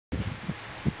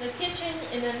The kitchen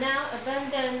in the now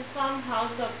abandoned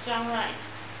farmhouse of John Wright,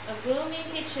 a gloomy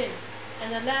kitchen,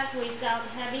 and left without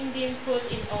having been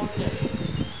put in order.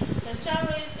 The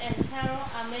sheriff and Hale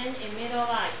are men in middle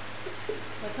life.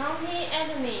 The county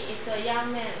attorney is a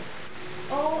young man.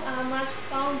 All are much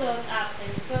bundled up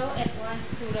and go at once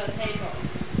to the table.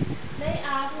 They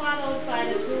are followed by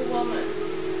the two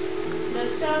women. The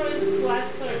sheriff's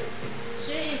wife first.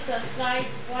 She is a slight,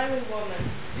 wiry woman,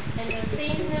 and a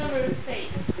thin, nervous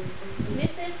face.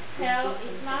 Mrs. Hale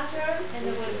is larger and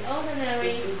would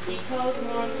ordinarily be called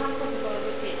more comfortable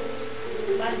looking.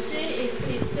 But she is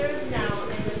disturbed now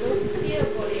and looks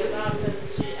fearfully about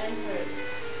as she enters.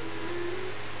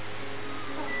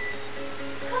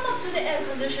 Come up to the air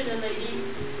conditioner,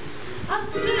 ladies. I'm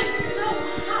feeling so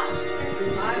hot.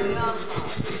 I'm not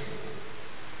hot.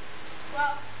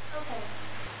 Well, okay.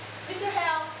 Mr.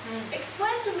 Hale,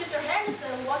 explain to Mr.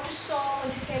 Henderson what you saw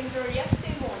when you came here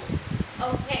yesterday morning.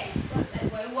 Okay,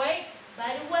 wait.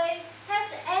 By the way,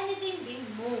 has anything been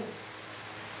moved?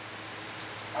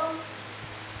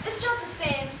 It's just the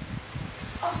same.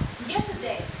 Oh,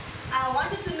 yesterday. I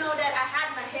wanted to know that I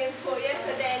had my hair pulled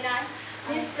yesterday and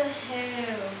Mr.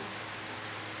 Hale,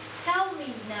 tell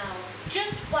me now,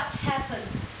 just what happened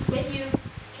when you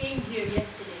came here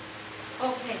yesterday?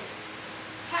 Okay,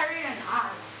 Harry and I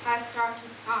had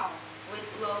started town with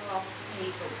loads of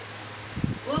potatoes.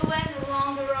 We went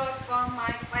along the road from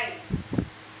my place,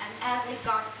 and as I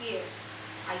got here,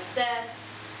 I said,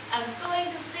 I'm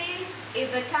going to see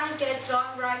if I can get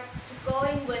John Wright to go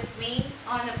in with me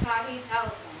on a party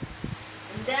telephone.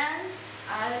 And then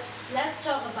Let's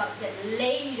talk about that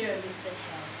later, Mr.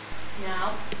 Hale.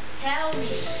 Now, tell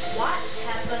me what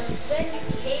happened when you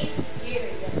came here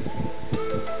yesterday.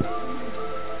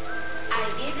 I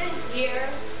didn't hear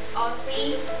or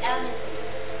see anything.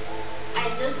 I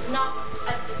just knocked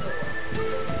at the door.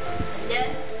 And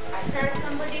then I heard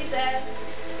somebody say,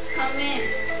 come in.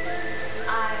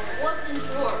 I wasn't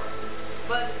sure,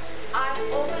 but I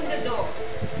opened the door.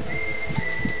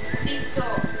 This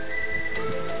door.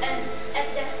 And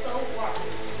at that sofa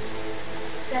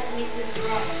sat Mrs.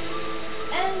 Wright.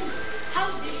 And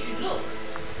how did she look?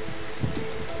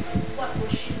 What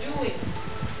was she doing?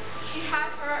 She had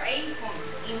her apron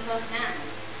in her hand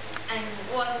and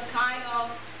was kind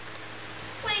of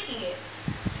clicking it.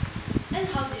 And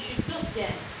how did she look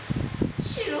then?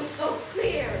 She looked so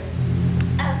queer,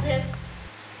 as if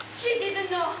she didn't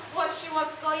know what she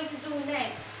was going to do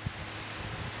next.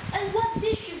 And what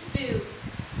did she feel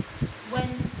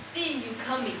when seeing you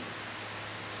coming?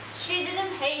 She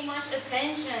didn't pay much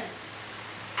attention.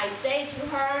 I said to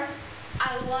her,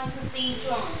 I want to see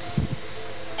John.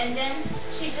 And then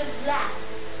she just laughed.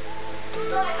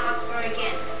 So I asked her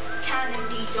again, can I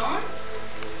see John?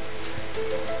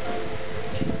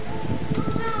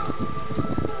 No,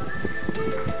 because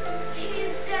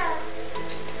he's dead.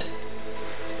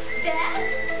 Dead?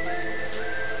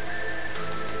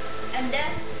 And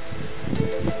then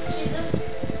she just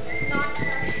nodded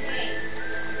her head,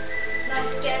 not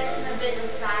getting a bit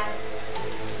excited,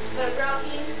 but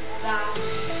rocking back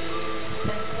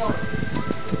and forth.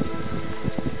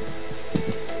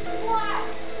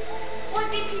 What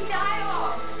did he die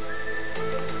of?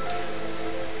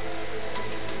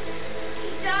 He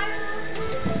died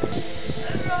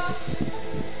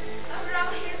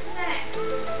around his neck.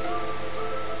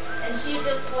 And she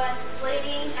just went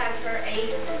playing at her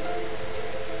apron.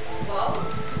 Well,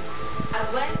 I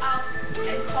went up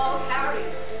and called Harry.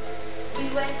 We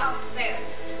went upstairs.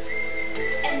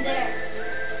 And there,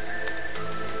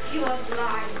 he was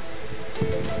lying.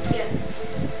 Yes.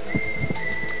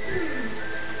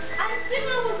 I think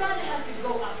I would rather have you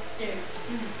go upstairs.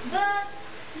 But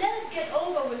let us get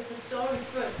over with the story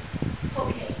first.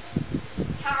 Okay.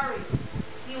 Harry,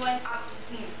 he went up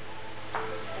to him.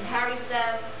 And Harry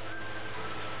said,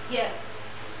 yes,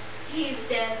 he is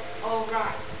dead, all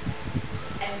right.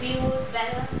 And we would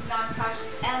better not touch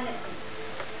anything.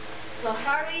 So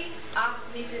Harry asked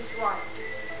Mrs. Wright,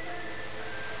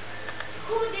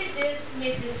 who did this,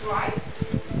 Mrs. Wright?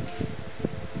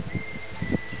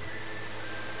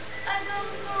 I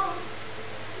don't know.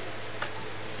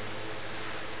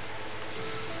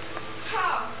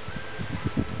 How?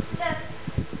 That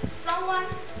someone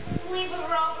slipped a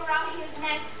rope around his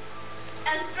neck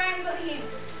and strangled him,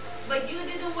 but you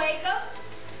didn't wake up?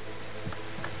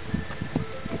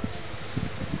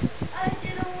 I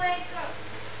didn't wake up.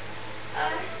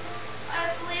 I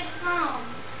slept sound.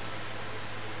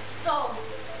 So,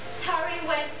 Harry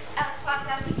went as fast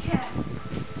as he can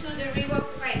to the river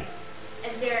place,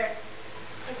 and there's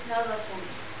a telephone.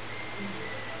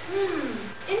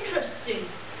 Interesting.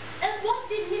 And what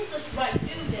did Mrs. Wright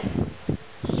do then?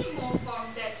 She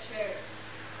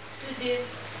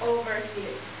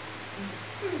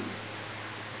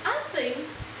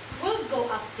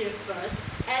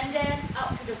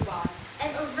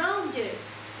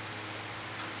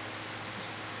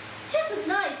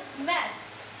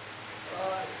mess.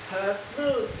 Her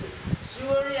flutes. She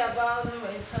worry about the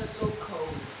winter so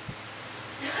cold.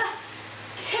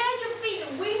 Can you beat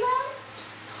the women?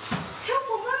 Help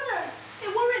for murder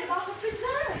and worrying about her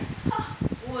preserve.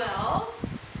 Well,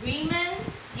 women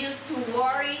used to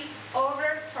worry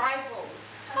over trifles.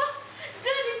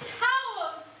 Dirty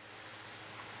towels!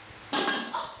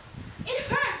 Oh, it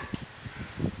hurts!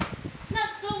 Not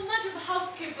so much of a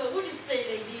housekeeper, would you say,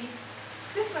 ladies?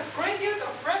 There's a great deal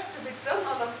of work to be done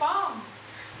on the farm.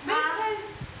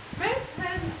 Men's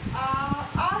men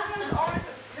aren't always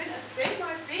as clean as they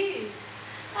might be.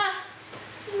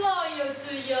 Loyal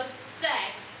to your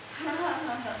sex.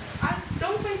 I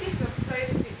don't think this is a place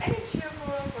to be any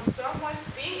cheerfuler for John White's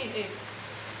being in it.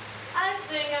 I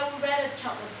think I would rather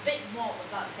talk a bit more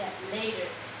about that later.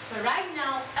 But right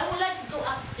now, I would like